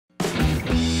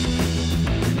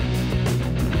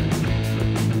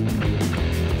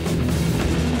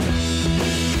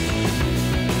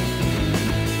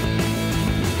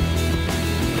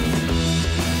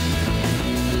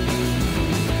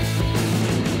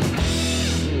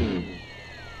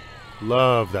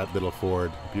Love that little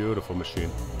Ford. Beautiful machine.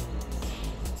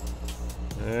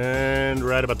 And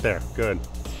right about there. Good.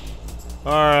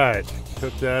 Alright.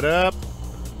 Hook that up.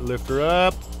 Lift her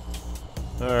up.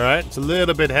 Alright. It's a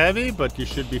little bit heavy, but you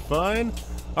should be fine.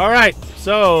 Alright.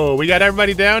 So, we got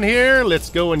everybody down here. Let's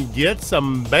go and get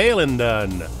some baling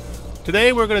done.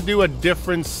 Today we're going to do a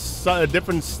different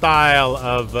style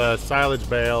of silage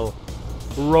bale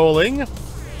rolling.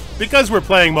 Because we're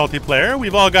playing multiplayer,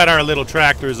 we've all got our little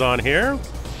tractors on here.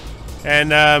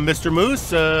 And Mr.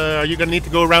 Moose, are you going to need to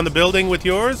go around the building with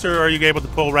yours, or are you able to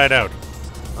pull right out?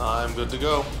 I'm good to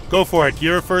go. Go for it.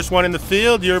 You're first one in the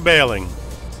field, you're bailing.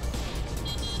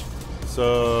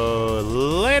 So,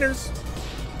 laters.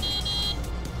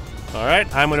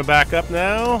 Alright, I'm going to back up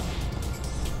now.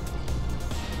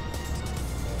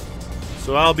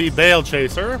 So I'll be bale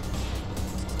chaser.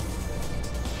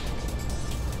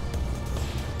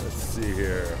 Let's see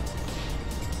here.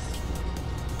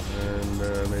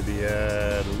 And maybe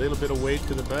add a little bit of weight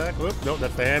to the back. Whoop, no,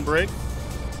 that's the handbrake.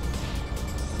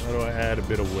 How do I add a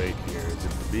bit of weight here? Is it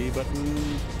the B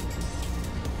button?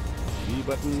 B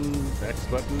button? X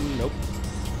button? Nope.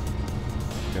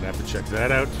 Gonna have to check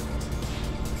that out.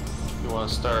 You want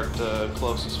to start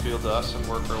closest field to us and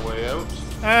work our way out?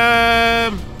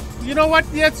 You know what?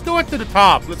 Yeah, let's go up to the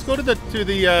top. Let's go to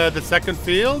the second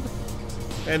field,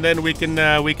 and then we can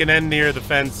end near the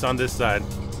fence on this side.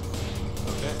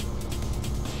 Okay.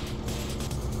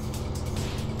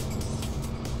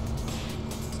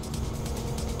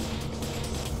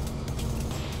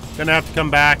 Gonna have to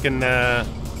come back and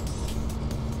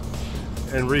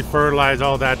refertilize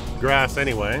all that grass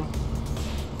anyway.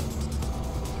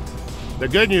 The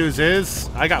good news is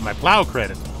I got my plow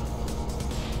credit.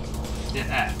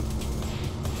 Yeah.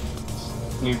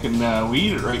 You can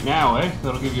weed it right now, eh?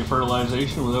 That'll give you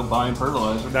fertilization without buying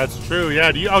fertilizer. That's true, yeah.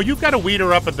 You've got a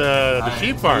weeder up at the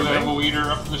sheep farm, I have eh? a weeder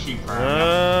up at the sheep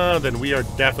farm. Then we are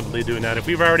definitely doing that. If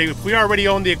we already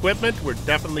own the equipment, we're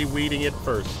definitely weeding it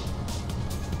first.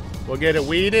 We'll get it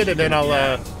weeded, and then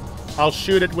I'll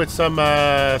shoot it with some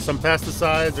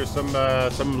pesticides or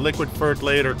some liquid fert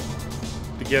later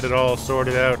to get it all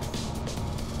sorted out.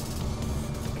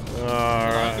 Can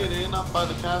I get in up by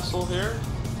the castle here?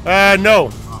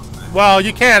 No. Well,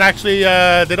 you can actually.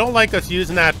 They don't like us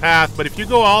using that path, but if you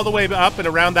go all the way up and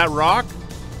around that rock,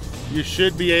 you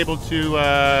should be able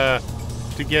to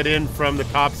get in from the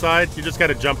top side. You just got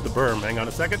to jump the berm. Hang on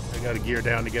a second. I got to gear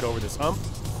down to get over this hump.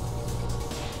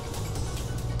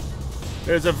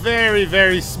 There's a very,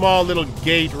 very small little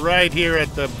gate right here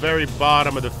at the very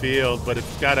bottom of the field, but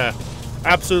it's got a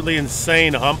absolutely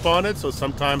insane hump on it, so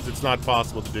sometimes it's not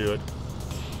possible to do it.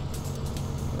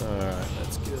 Alright,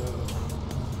 let's go.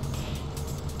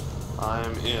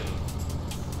 I'm in.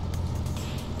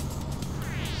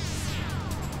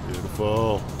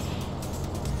 Beautiful.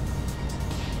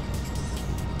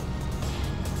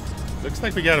 Looks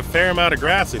like we got a fair amount of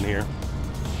grass in here.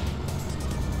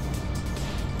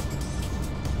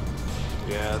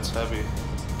 Yeah, it's heavy.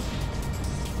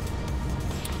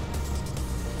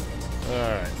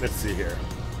 Alright, let's see here.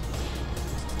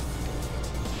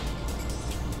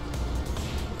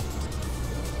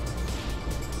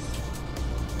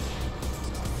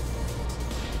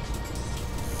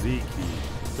 Z key.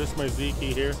 Is this my Z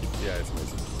key here? Yeah, it's my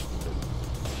Z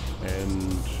key.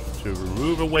 And to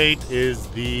remove a weight is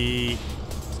the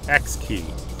X key.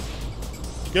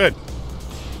 Good.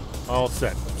 All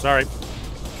set. Sorry.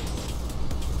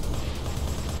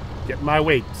 Get my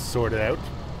weight sorted out.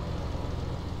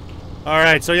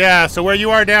 Alright, so yeah, so where you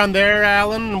are down there,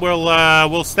 Alan,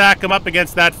 we'll stack them up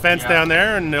against that fence down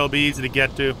there, and they'll be easy to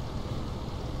get to.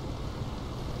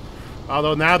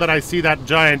 Although now that I see that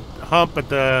giant hump at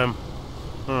the...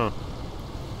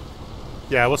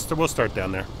 Yeah, we'll start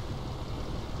down there.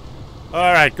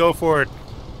 Alright, go for it.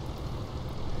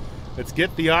 Let's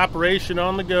get the operation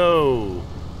on the go.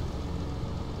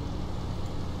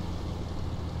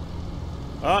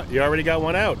 Oh, you already got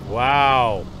one out.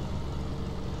 Wow.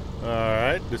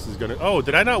 Alright, this is gonna... Oh,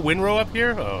 did I not windrow up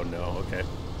here? Oh, no, okay.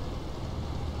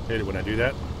 Hate it when I do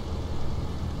that.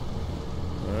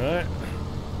 Alright.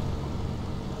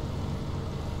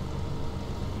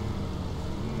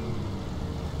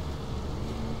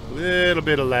 Little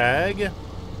bit of lag.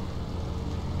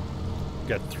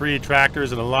 Got 3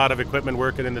 tractors and a lot of equipment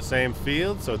working in the same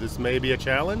field, so this may be a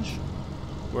challenge.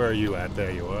 Where are you at?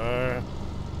 There you are.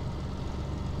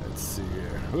 Let's see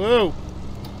here. Whoa!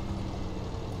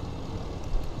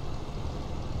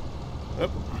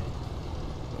 Up.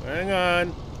 Hang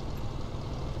on.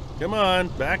 Come on,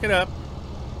 back it up.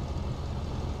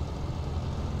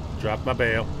 Drop my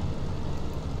bale.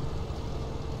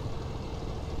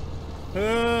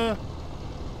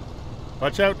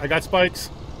 Watch out, I got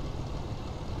spikes.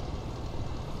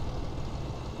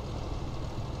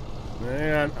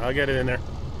 Hang on, I'll get it in there.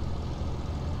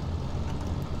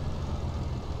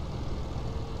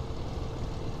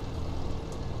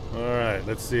 Alright,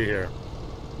 let's see here.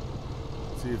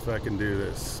 See if I can do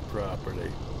this properly.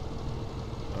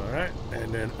 Alright,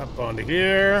 and then up onto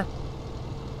here.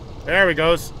 There we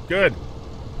goes. Good.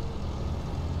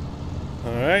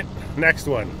 Alright, next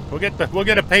one. We'll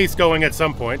get a pace going at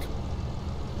some point.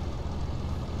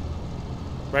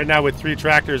 Right now with 3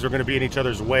 tractors, we're going to be in each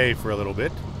other's way for a little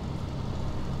bit.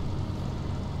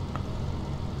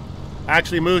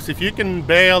 Actually, Moose, if you can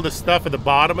bale the stuff at the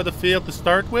bottom of the field to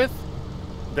start with,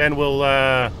 then we'll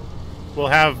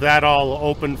have that all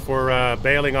open for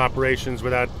baling operations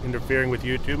without interfering with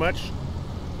you too much.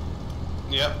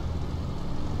 Yep.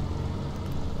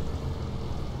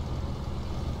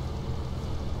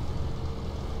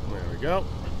 There we go.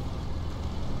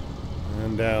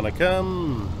 And down I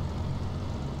come.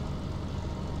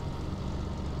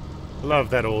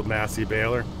 Love that old Massey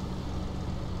baler.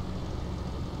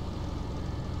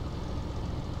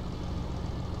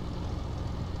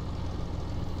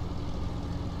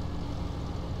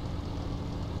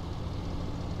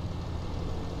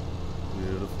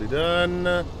 Beautifully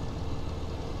done.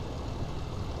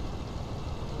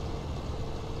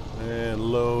 And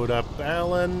load up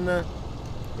Alan.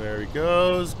 There he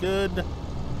goes. Good.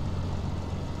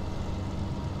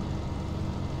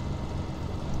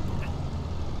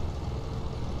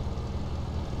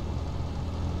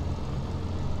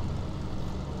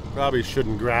 Probably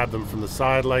shouldn't grab them from the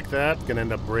side like that. Gonna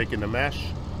end up breaking the mesh.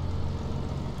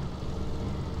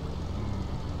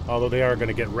 Although they are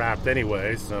gonna get wrapped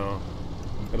anyway, so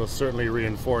it'll certainly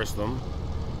reinforce them.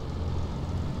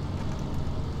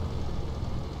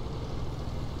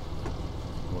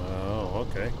 Wow,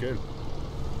 okay, good.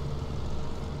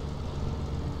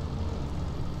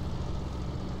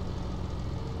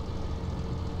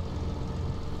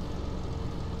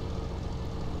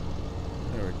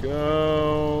 There we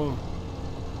go.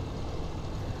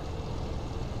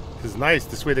 This is nice.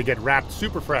 This way they get wrapped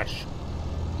super fresh.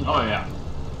 Oh, yeah.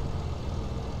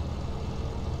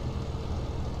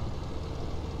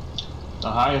 The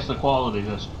highest the quality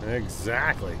is.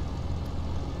 Exactly.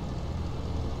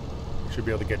 Should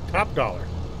be able to get top dollar.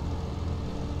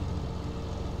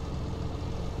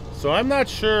 So I'm not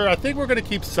sure. I think we're going to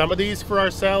keep some of these for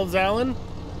ourselves, Alan.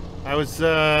 I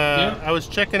was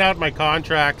checking out my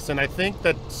contracts, and I think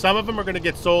that some of them are going to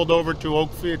get sold over to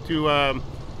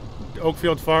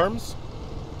Oakfield Farms.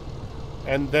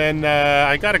 And then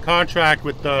I got a contract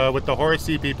with the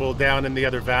Horsey people down in the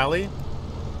other valley.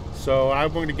 So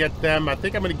I'm going to get them. I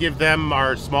think I'm going to give them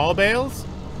our small bales,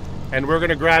 and we're going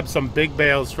to grab some big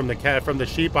bales from the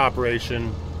sheep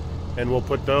operation, and we'll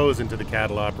put those into the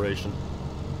cattle operation.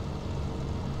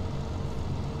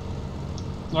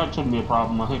 That shouldn't be a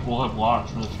problem. I think we'll have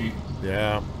lots for the sheep.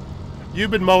 Yeah.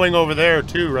 You've been mowing over there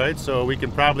too, right? So we can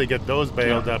probably get those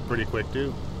baled up pretty quick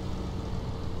too.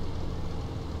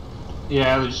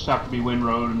 Yeah, they just have to be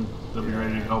windrowed and they'll be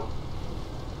ready to go.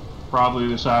 Probably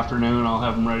this afternoon I'll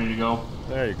have them ready to go.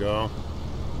 There you go.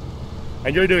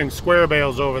 And you're doing square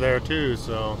bales over there too,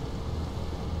 so...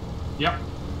 Yep.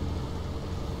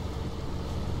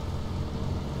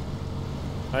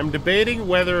 I'm debating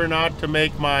whether or not to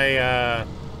make my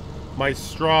my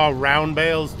straw round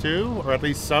bales too, or at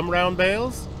least some round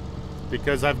bales,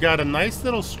 because I've got a nice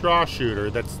little straw shooter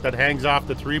that hangs off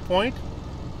the 3-point.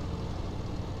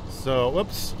 So,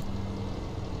 whoops.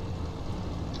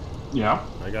 Yeah.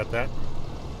 I got that.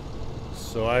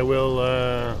 So I will,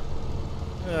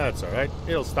 that's alright.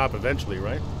 It'll stop eventually,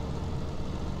 right?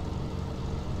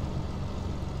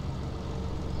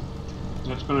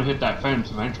 It's going to hit that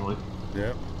fence eventually.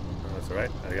 Yep. That's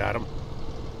alright. I got him.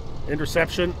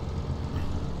 Interception.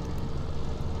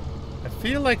 I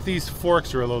feel like these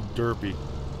forks are a little derpy.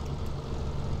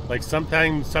 Like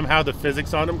somehow the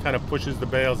physics on them kind of pushes the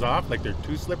bales off, like they're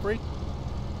too slippery.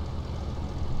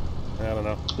 I don't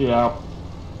know. Yeah.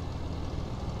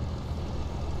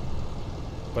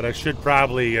 But I should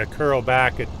probably curl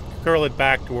it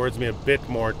back towards me a bit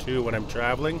more too when I'm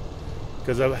traveling,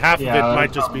 because half of it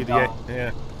might just be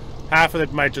half of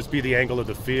it might just be the angle of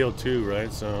the field too,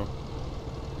 right? So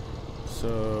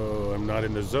I'm not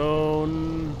in the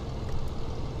zone.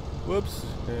 Whoops,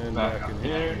 and back in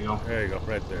here. There you go,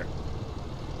 right there.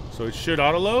 So it should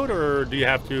auto load, or do you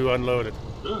have to unload it?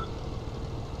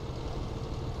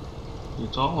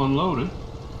 It's all unloaded.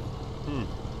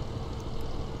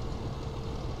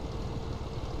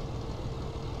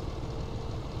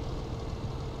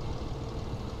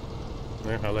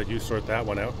 Yeah, I'll let you sort that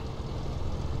one out.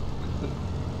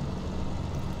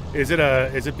 Is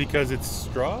it because it's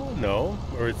straw? No.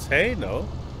 Or it's hay? No.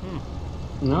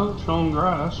 No, it's showing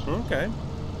grass. Okay.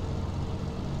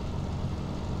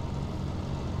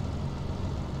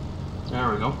 There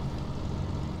we go.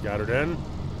 Got her in?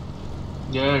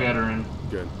 Yeah, I got her in.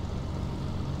 Good.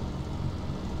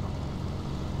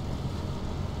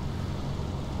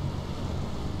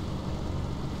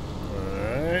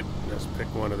 Alright, let's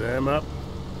pick one of them up.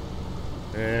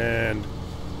 And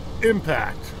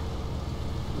impact.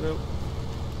 Nope.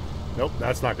 Nope,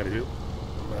 that's not going to do.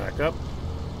 Back up.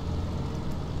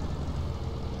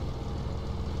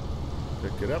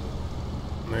 Pick it up.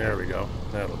 There we go.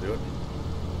 That'll do it.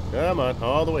 Come on,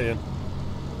 all the way in.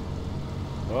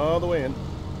 All the way in.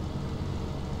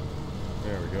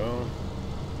 There we go.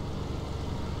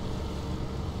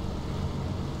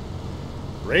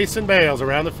 Racing bales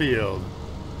around the field.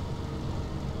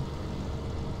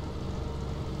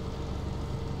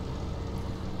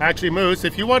 Actually, Moose,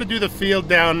 if you want to do the field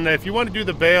down, if you want to do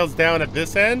the bales down at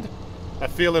this end, I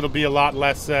feel it'll be a lot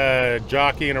less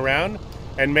jockeying around.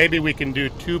 And maybe we can do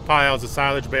 2 piles of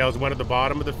silage bales, one at the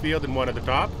bottom of the field and one at the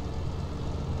top.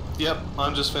 Yep,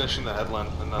 I'm just finishing the headland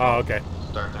and then okay.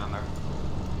 I'll start down there.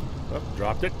 Oh,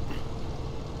 dropped it.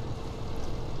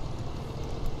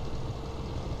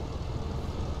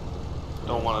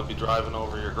 Don't want to be driving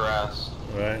over your grass.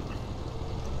 Right.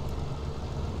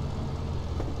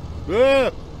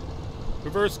 Ah!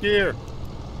 Reverse gear.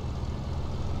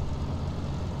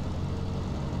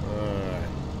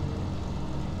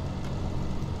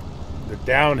 The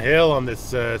downhill on this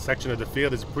section of the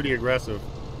field is pretty aggressive.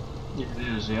 It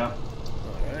is, yeah.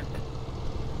 Alright.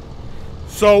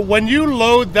 So when you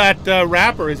load that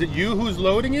wrapper, is it you who's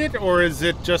loading it, or is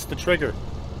it just the trigger?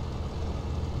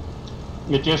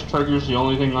 It just triggers. The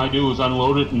only thing I do is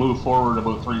unload it and move forward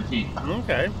about 3 feet.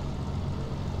 Okay.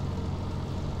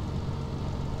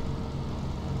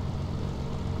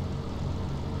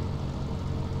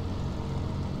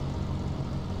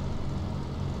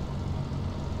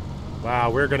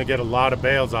 Wow, we're going to get a lot of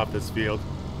bales off this field.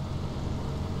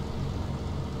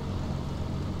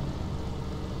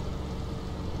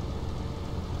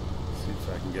 Let's see if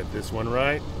I can get this one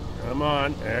right. Come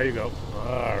on. There you go.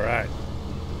 All right.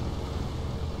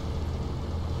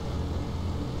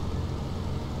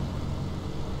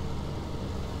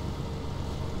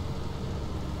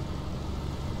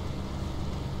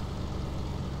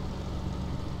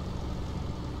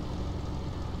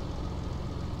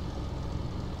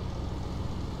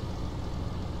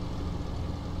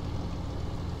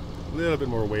 A little bit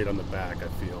more weight on the back, I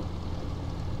feel.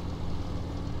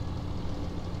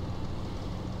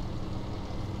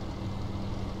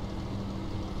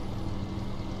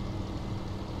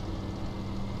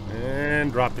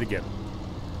 And dropped it again.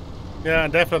 Yeah,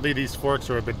 definitely these forks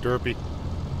are a bit derpy.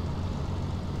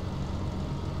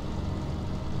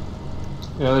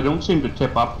 Yeah, they don't seem to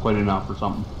tip up quite enough or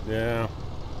something. Yeah.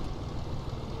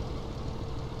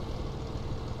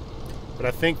 But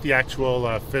I think the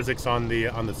actual physics on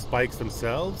the spikes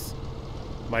themselves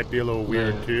might be a little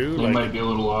weird too. They might be a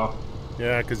little off.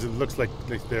 Yeah, because it looks like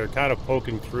they're kind of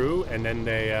poking through, and then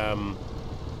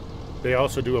they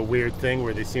also do a weird thing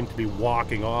where they seem to be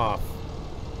walking off.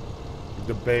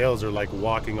 The bales are like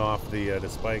walking off the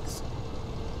spikes.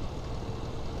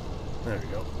 There we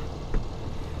go.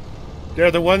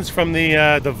 They're the ones from the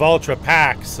Vultra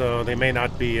pack, so they may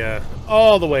not be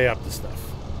all the way up to stuff.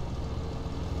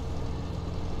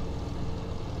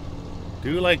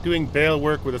 Do like doing bale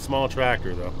work with a small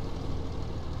tractor, though.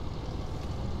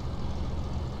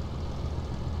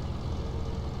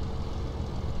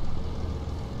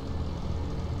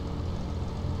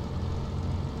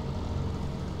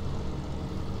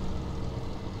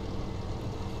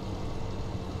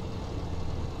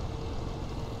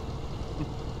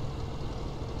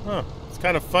 Huh. It's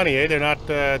kind of funny, eh?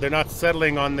 They're not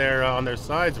settling on their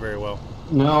sides very well.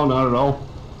 No, not at all.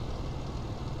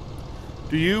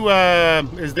 Do you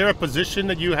is there a position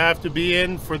that you have to be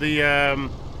in for the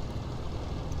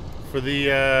what do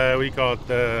you call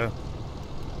it?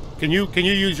 Can you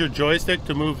use your joystick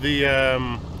to move the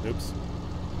oops,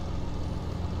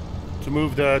 to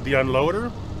move the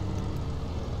unloader?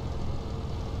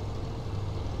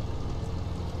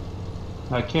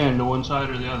 I can, to one side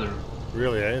or the other.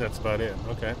 Really, eh? That's about it.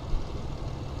 Okay.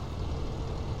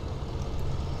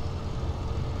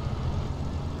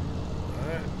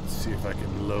 Alright, let's see if I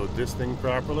can load this thing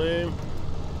properly.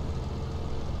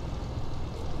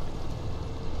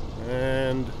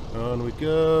 And on we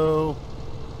go.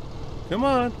 Come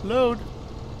on, load.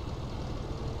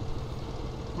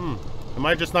 Am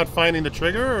I just not finding the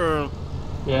trigger, or?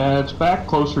 Yeah, it's back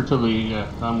closer to the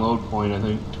unload point, I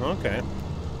think. Okay.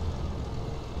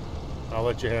 I'll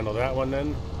let you handle that one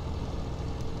then.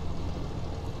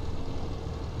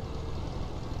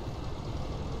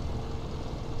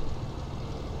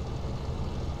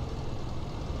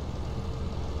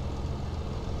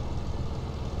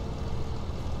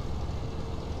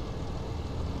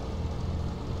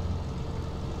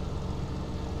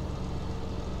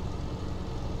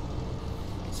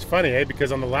 Funny, eh?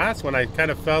 Because on the last one I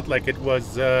kind of felt like it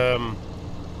was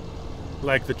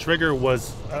like the trigger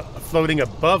was floating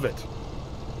above it.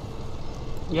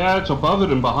 Yeah, it's above it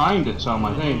and behind it some,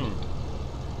 I think.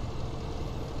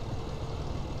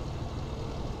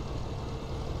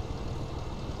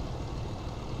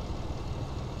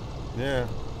 Yeah.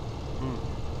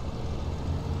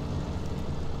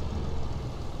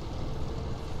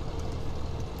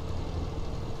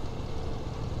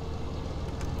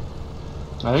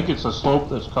 I think it's the slope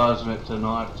that's causing it to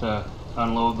not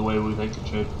unload the way we think it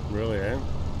should. Really, eh?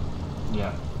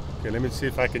 Yeah. Okay, let me see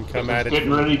if I can come at it. It's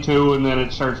getting ready to, and then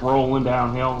it starts rolling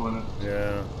downhill, and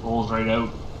it rolls right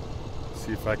out.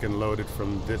 See if I can load it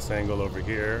from this angle over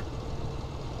here.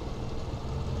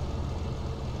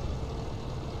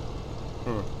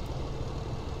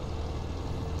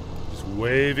 Just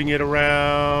waving it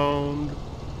around.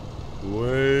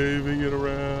 Waving it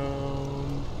around.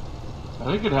 I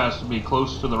think it has to be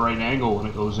close to the right angle when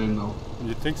it goes in, though.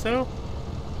 You think so?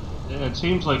 Yeah, it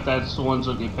seems like that's the ones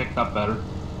that get picked up better.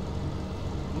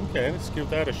 Okay, let's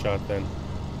give that a shot then.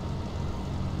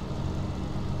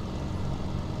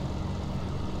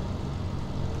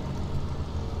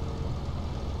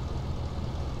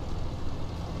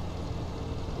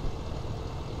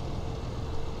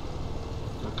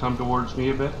 Come towards me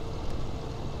a bit.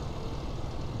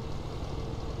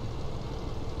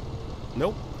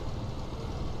 Nope.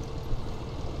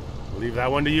 Leave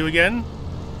that one to you again.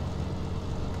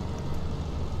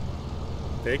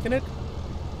 Taking it.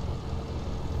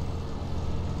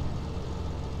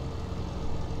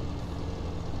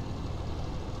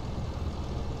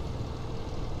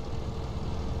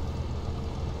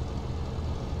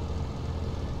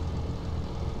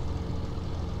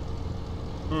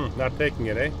 Not taking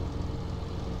it, eh?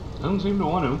 Doesn't seem to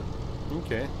want to.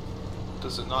 Okay.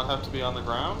 Does it not have to be on the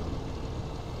ground?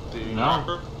 The No.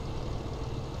 rocker?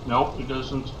 Nope, it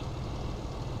doesn't.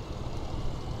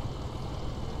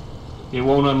 It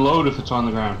won't unload if it's on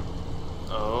the ground.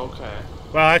 Oh, okay.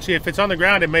 Well, actually, if it's on the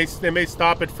ground, it may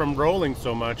stop it from rolling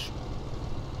so much.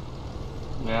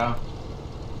 Yeah.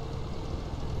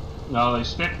 No, they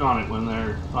stick on it when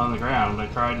they're on the ground. I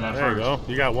tried that there first. There you go.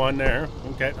 You got one there.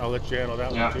 Okay, I'll let you handle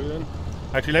that Yeah. one too then.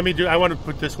 Actually, let me do. I want to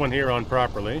put this one here on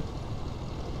properly.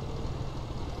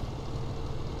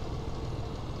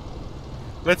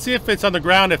 Let's see if it's on the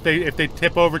ground. If they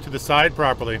tip over to the side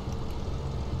properly.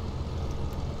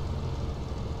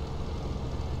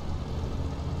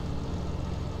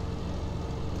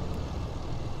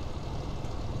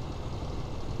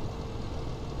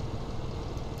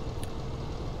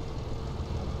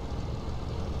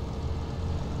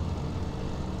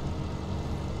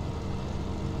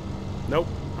 Nope.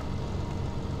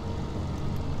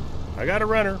 I got a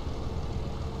runner.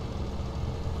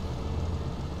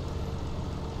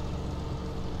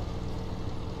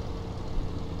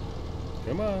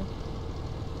 Come on.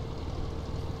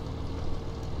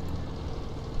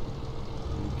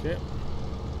 Okay.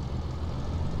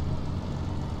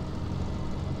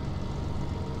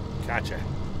 Gotcha.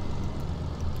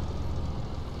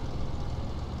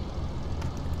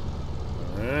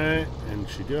 Alright, and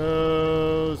she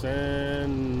goes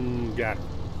and got her.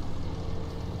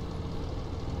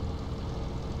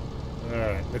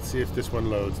 Alright, let's see if this one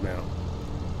loads now.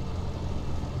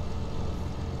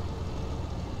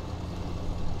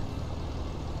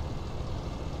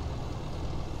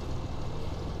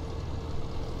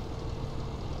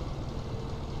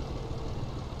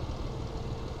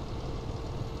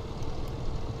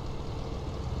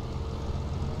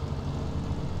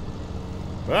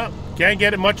 Well, can't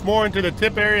get it much more into the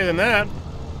tip area than that.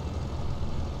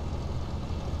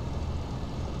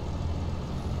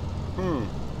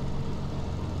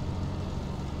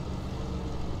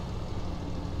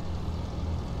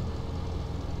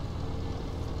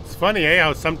 It's funny, eh,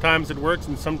 how sometimes it works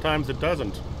and sometimes it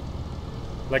doesn't.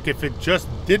 Like if it just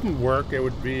didn't work, it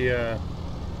would be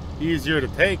easier to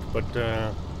take, but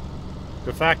the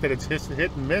fact that it's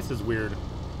hit and miss is weird.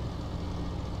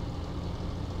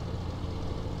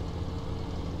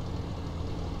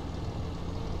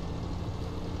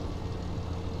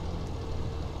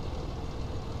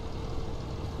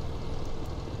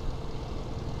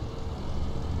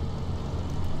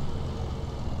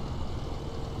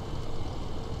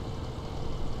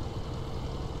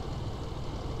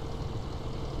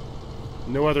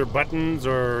 No other buttons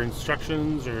or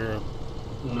instructions or...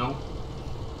 No.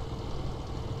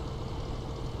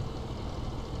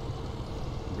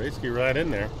 Basically right in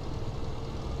there.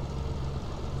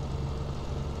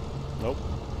 Nope.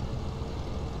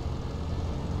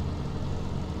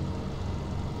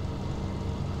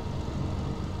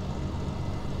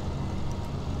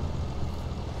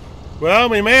 Well,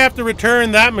 we may have to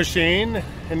return that machine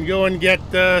and go and get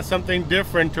something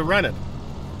different to run it.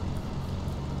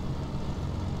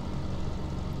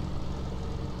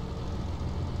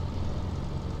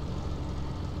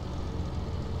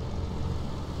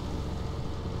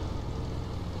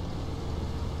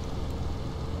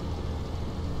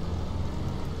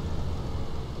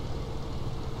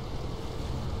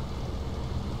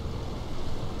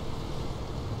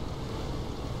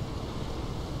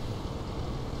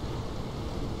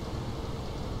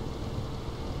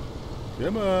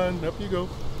 Come on, up you go.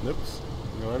 Oops.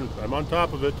 I'm on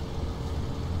top of it.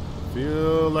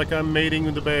 Feel like I'm mating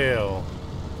with the bale.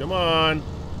 Come on.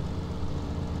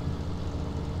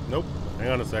 Nope. Hang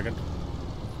on a second.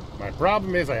 My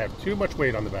problem is I have too much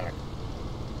weight on the back.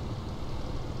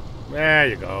 There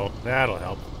you go. That'll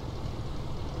help.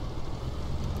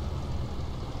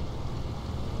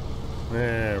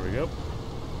 There we go.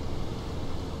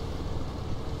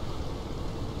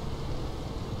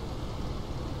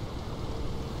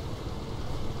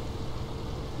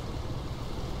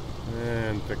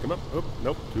 And pick him up. Oh,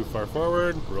 nope, too far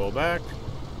forward. Roll back.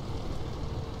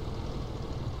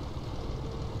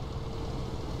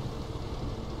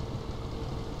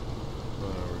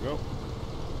 There we go.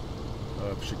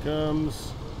 Up she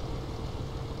comes.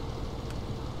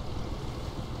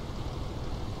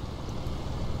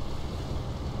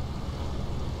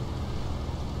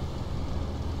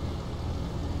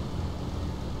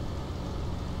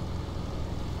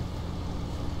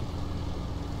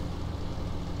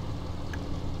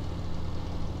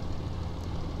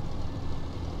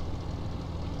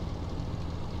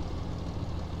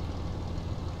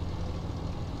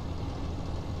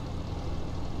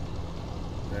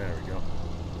 There we go.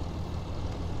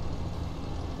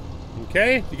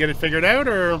 Okay, you get it figured out,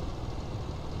 or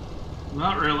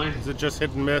Not really. is it just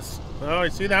hit and miss? Oh, I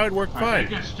see now it worked I fine.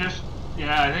 think it's just,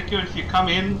 yeah, I think if you come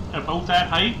in about that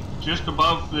height, just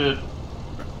above the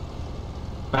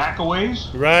back a ways,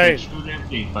 Right. it should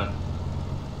empty, but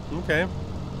Okay.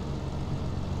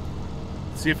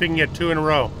 See if we can get 2 in a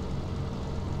row.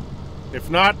 If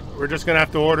not, we're just gonna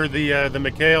have to order the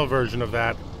McHale version of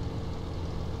that.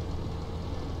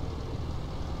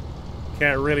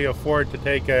 Can't really afford to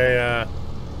take a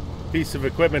piece of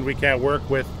equipment we can't work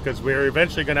with, because we're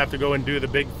eventually gonna have to go and do the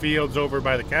big fields over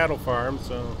by the cattle farm.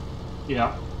 So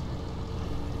yeah.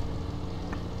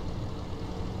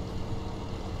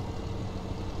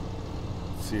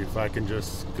 see if I can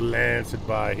just glance it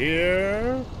by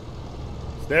here.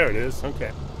 There it is.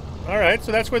 Okay. All right.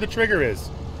 So that's where the trigger is.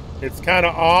 It's kind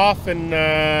of off and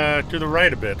to the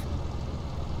right a bit.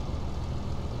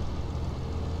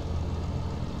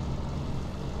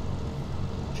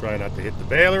 Try not to hit the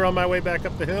baler on my way back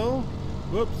up the hill.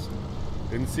 Whoops.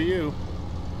 Didn't see you.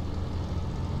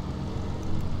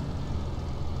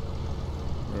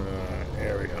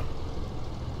 There we go.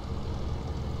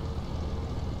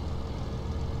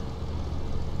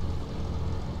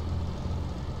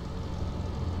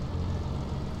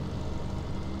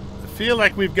 I feel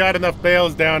like we've got enough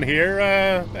bales down here,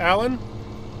 Alan.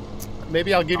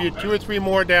 Maybe I'll give you 2 or 3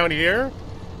 more down here,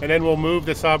 and then we'll move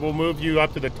this up. We'll move you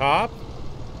up to the top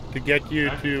to get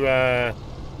you to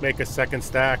make a second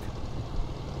stack.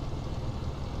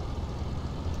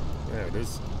 There it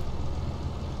is.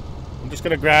 I'm just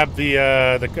gonna grab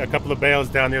a couple of bales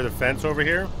down near the fence over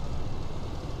here.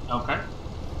 Okay.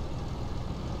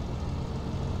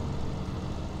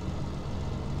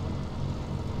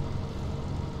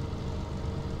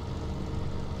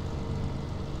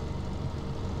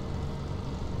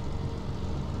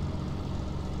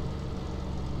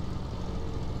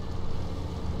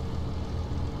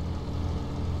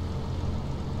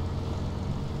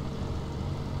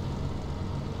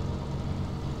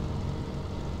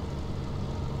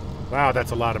 Wow,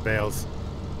 that's a lot of bales.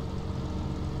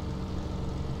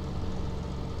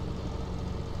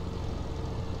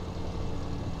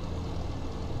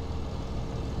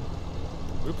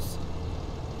 Oops.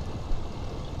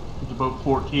 There's about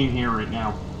 14 here right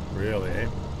now. Really, eh?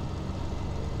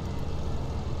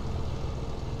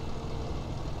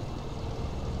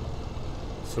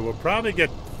 So we'll probably get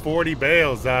 40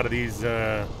 bales out of these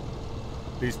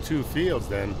 2 fields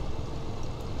then.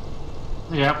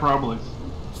 Yeah, probably.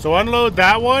 So unload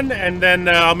that one, and then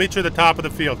I'll meet you at the top of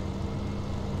the field.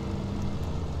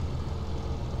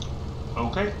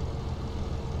 Okay.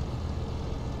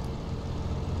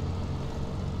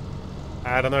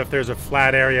 I don't know if there's a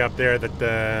flat area up there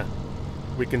that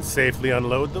we can safely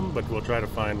unload them, but we'll try to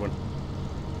find one.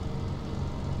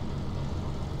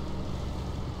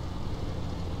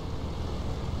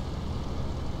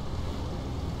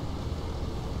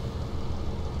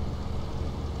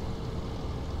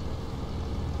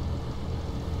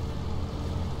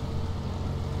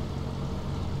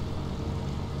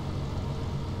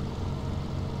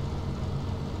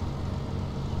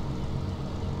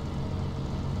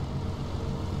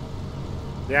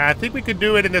 Yeah, I think we could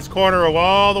do it in this corner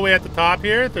all the way at the top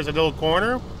here. There's a little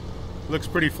corner. Looks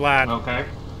pretty flat. Okay.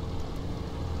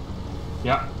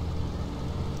 Yeah.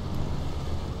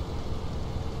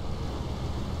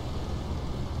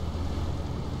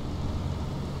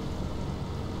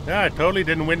 Yeah, I totally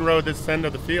didn't windrow this end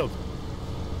of the field.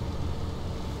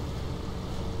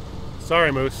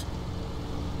 Sorry, Moose.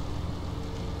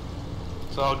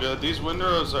 It's all good. These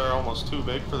windrows are almost too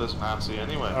big for this Nazi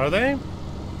anyway. Are they?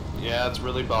 Yeah, it's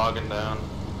really bogging down.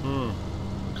 Hmm.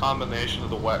 Combination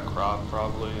of the wet crop,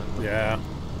 probably, and the Yeah.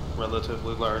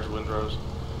 relatively large windrows.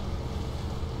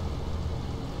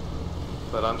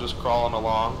 But I'm just crawling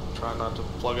along, trying not to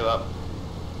plug it up.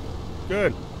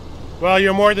 Good. Well,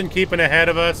 you're more than keeping ahead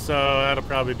of us, so that'll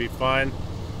probably be fine.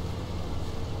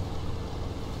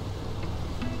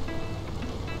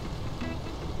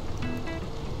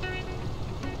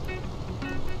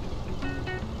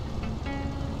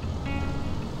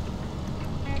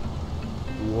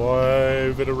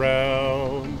 Wave it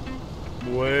around,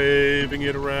 waving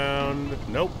it around.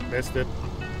 Nope, missed it.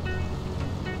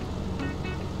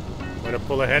 Want to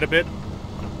pull ahead a bit?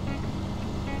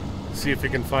 See if you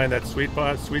can find that sweet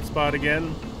spot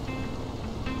again.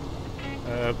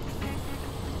 A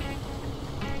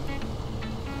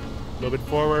little bit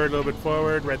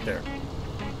forward, right there.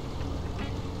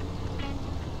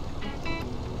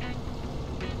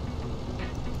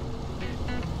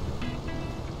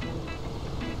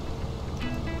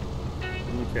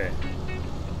 Okay,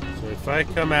 so if I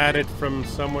come at it from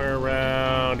somewhere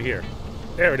around here.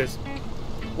 There it is.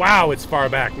 Wow, it's far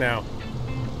back now.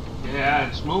 Yeah,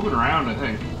 it's moving around, I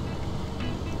think.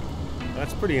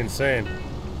 That's pretty insane.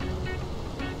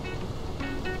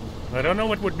 I don't know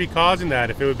what would be causing that,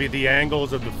 if it would be the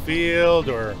angles of the field,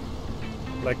 or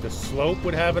like the slope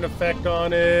would have an effect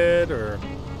on it, or...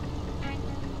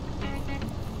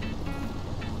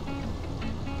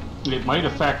 It might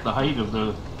affect the height of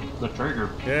the trigger.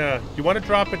 Yeah. Do you want to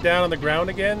drop it down on the ground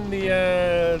again,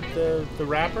 the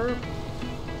wrapper?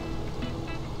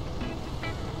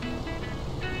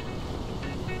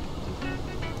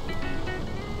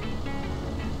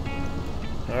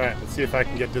 Alright, let's see if I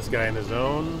can get this guy in the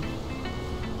zone.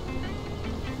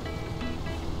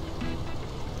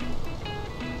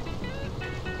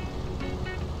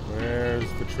 Where's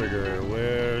the trigger?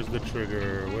 Where's the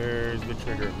trigger? Where's the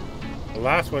trigger? The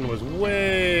last one was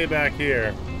way back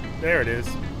here. There it is.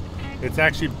 It's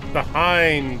actually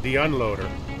behind the unloader.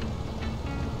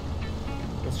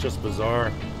 That's just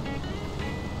bizarre.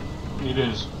 It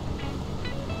is.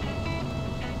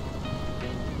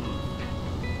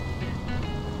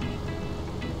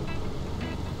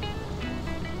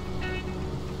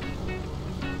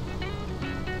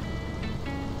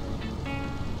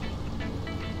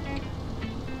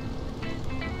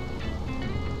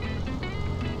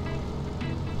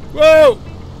 Whoa!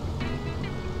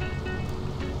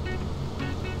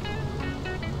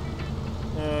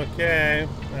 Okay.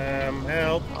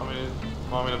 Help.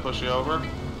 Want me to push you over?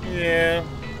 Yeah.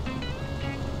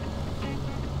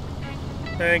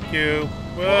 Thank you.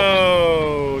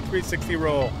 Whoa! 360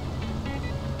 roll.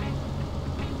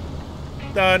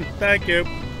 Done. Thank you.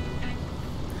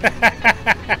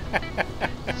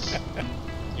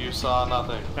 You saw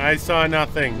nothing. I saw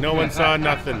nothing. No one saw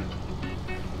nothing.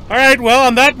 All right, well,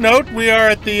 on that note, we are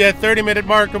at the 30-minute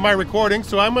mark of my recording,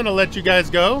 so I'm going to let you guys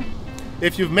go.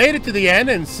 If you've made it to the end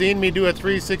and seen me do a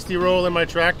 360 roll in my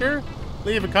tractor,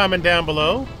 leave a comment down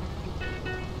below.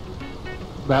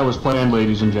 That was planned,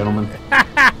 ladies and gentlemen.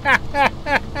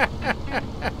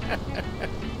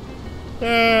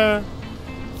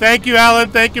 Thank you,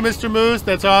 Alan. Thank you, Mr. Moose.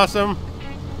 That's awesome.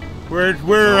 We're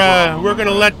going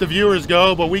to let the viewers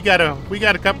go, but we got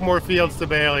a couple more fields to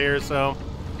bail here, so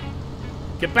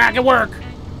get back at work.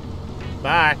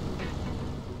 Bye.